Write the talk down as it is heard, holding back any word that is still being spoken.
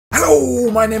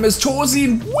Yo, my name is Chawesy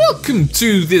and welcome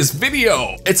to this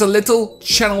video. It's a little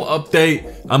channel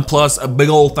update and plus a big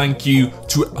old thank you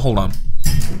to,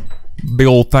 big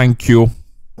old thank you.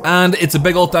 And it's a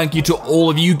big old thank you to all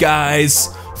of you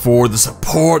guys for the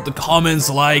support, the comments,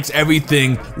 likes,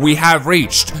 everything. We have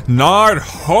reached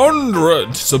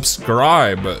 900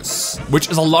 subscribers, which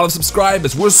is a lot of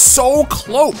subscribers. We're so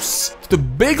close to the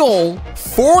big ol'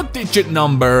 4-digit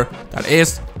number that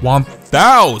is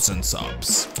 1,000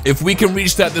 subs. If we can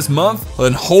reach that this month,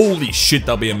 then holy shit,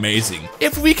 that'll be amazing.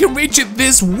 If we can reach it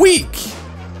this week,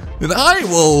 then I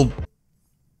will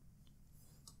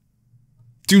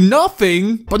do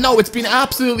nothing. But no, it's been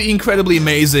absolutely incredibly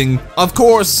amazing. Of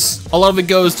course, a lot of it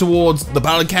goes towards the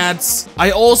Battle Cats.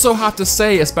 I also have to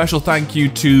say a special thank you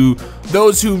to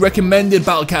those who recommended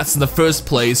Battle Cats in the first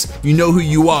place. You know who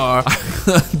you are.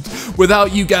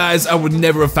 Without you guys, I would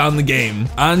never have found the game.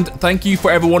 And thank you for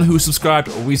everyone who subscribed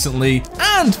recently.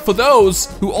 And for those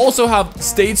who also have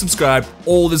stayed subscribed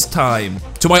all this time.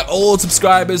 To my old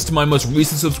subscribers, to my most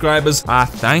recent subscribers, I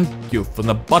thank you from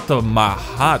the bottom of my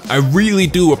heart. I really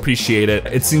do appreciate it.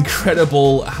 It's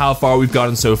incredible how far we've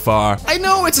gotten so far. I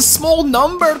know it's a small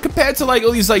number compared to like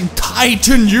all these like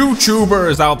Titan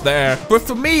YouTubers out there, but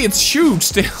for me it's huge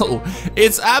still.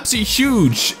 It's absolutely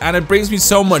huge and it brings me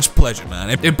so much pleasure,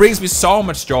 man. It brings me so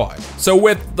much joy. So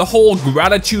with the whole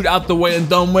gratitude out the way and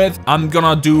done with, I'm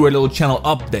gonna do a little channel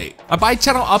update. And by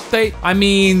channel update, I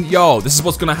mean, yo, this is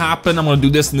what's gonna happen. I'm gonna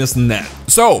do this and this and that.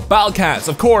 So, Battle Cats,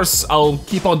 of course, I'll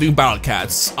keep on doing Battle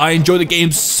Cats. I enjoy the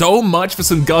game so much for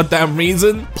some goddamn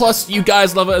reason. Plus, you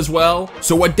guys love it as well.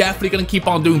 So we're definitely gonna keep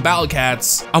on doing Battle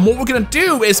Cats. And what we're gonna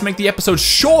do is make the episodes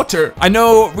shorter. I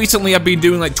know recently I've been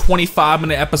doing like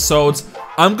 25-minute episodes.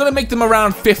 I'm gonna make them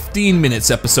around 15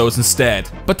 minutes episodes instead.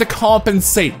 But to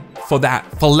compensate for that,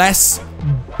 for less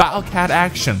Battle Cat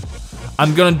action,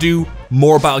 I'm gonna do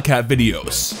more Battle Cat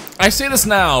videos. I say this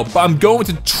now, but I'm going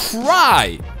to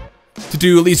try to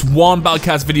do at least one Battle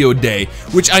Cats video a day,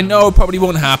 which I know probably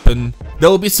won't happen. There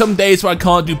will be some days where I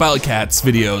can't do Battle Cats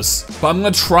videos, but I'm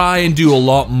gonna try and do a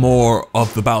lot more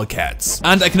of the Battle Cats.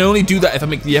 And I can only do that if I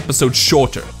make the episode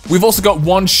shorter. We've also got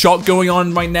One Shot going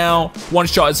on right now. One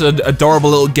Shot is an adorable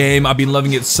little game. I've been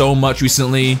loving it so much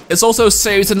recently. It's also a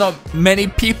series that not many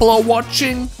people are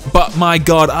watching, but my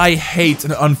god, I hate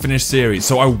an unfinished series.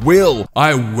 So I will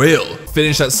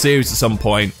finish that series at some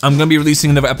point. I'm gonna be releasing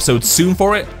another episode soon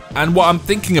for it. And what I'm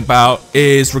thinking about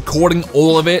is recording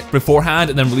all of it beforehand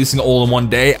and then releasing it all in one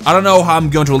day. I don't know how I'm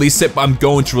going to release it, but I'm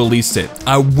going to release it.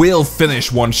 I will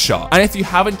finish One Shot. And if you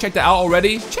haven't checked it out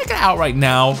already, check it out right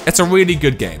now. It's a really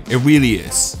good game. It really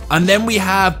is. And then we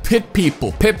have Pit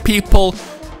People. Pit People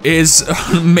is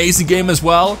an amazing game as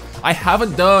well. I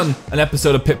haven't done an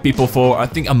episode of Pit People for, I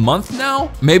think, a month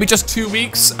now? Maybe just 2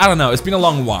 weeks? I don't know, it's been a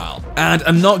long while. And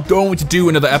I'm not going to do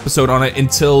another episode on it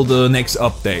until the next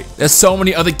update. There's so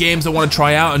many other games I want to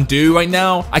try out and do right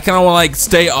now. I kind of want to like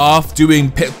stay off doing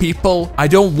Pit People. I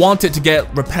don't want it to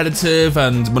get repetitive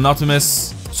and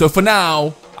monotonous. So for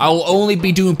now, I will only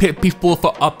be doing Pit People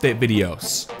for update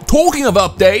videos. Talking of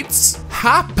updates,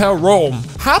 Happy Room.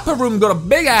 Happy Room got a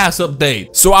big ass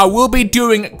update. So I will be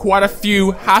doing quite a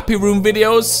few Happy Room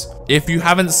videos. If you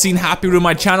haven't seen Happy Room,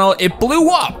 my channel, it blew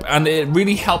up and it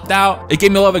really helped out. It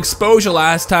gave me a lot of exposure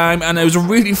last time and it was a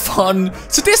really fun,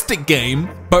 sadistic game,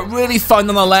 but really fun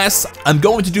nonetheless. I'm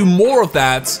going to do more of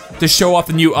that to show off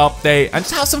the new update and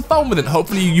just have some fun with it.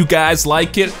 Hopefully you guys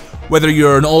like it, whether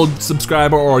you're an old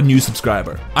subscriber or a new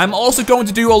subscriber. I'm also going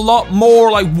to do a lot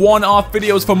more like one-off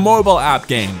videos for mobile app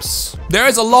games. There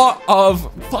is a lot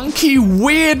of funky,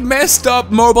 weird, messed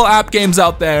up mobile app games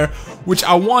out there, which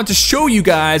I want to show you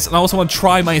guys and I also want to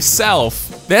try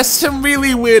myself. There's some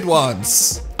really weird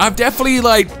ones. I've definitely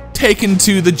like taken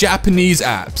to the Japanese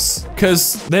apps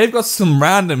because they've got some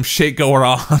random shit going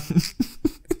on.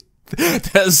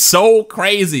 They're so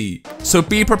crazy. So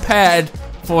be prepared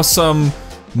for some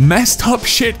messed up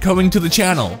shit coming to the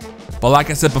channel. But like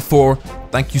I said before,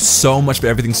 thank you so much for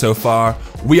everything so far.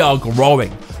 We are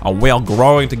growing and we are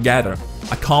growing together.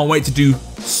 I can't wait to do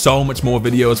so much more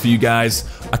videos for you guys.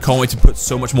 I can't wait to put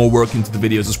so much more work into the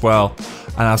videos as well.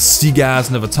 And I'll see you guys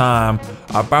another time.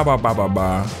 Bye bye bye bye bye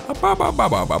bye bye bye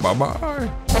bye bye bye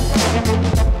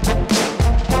bye.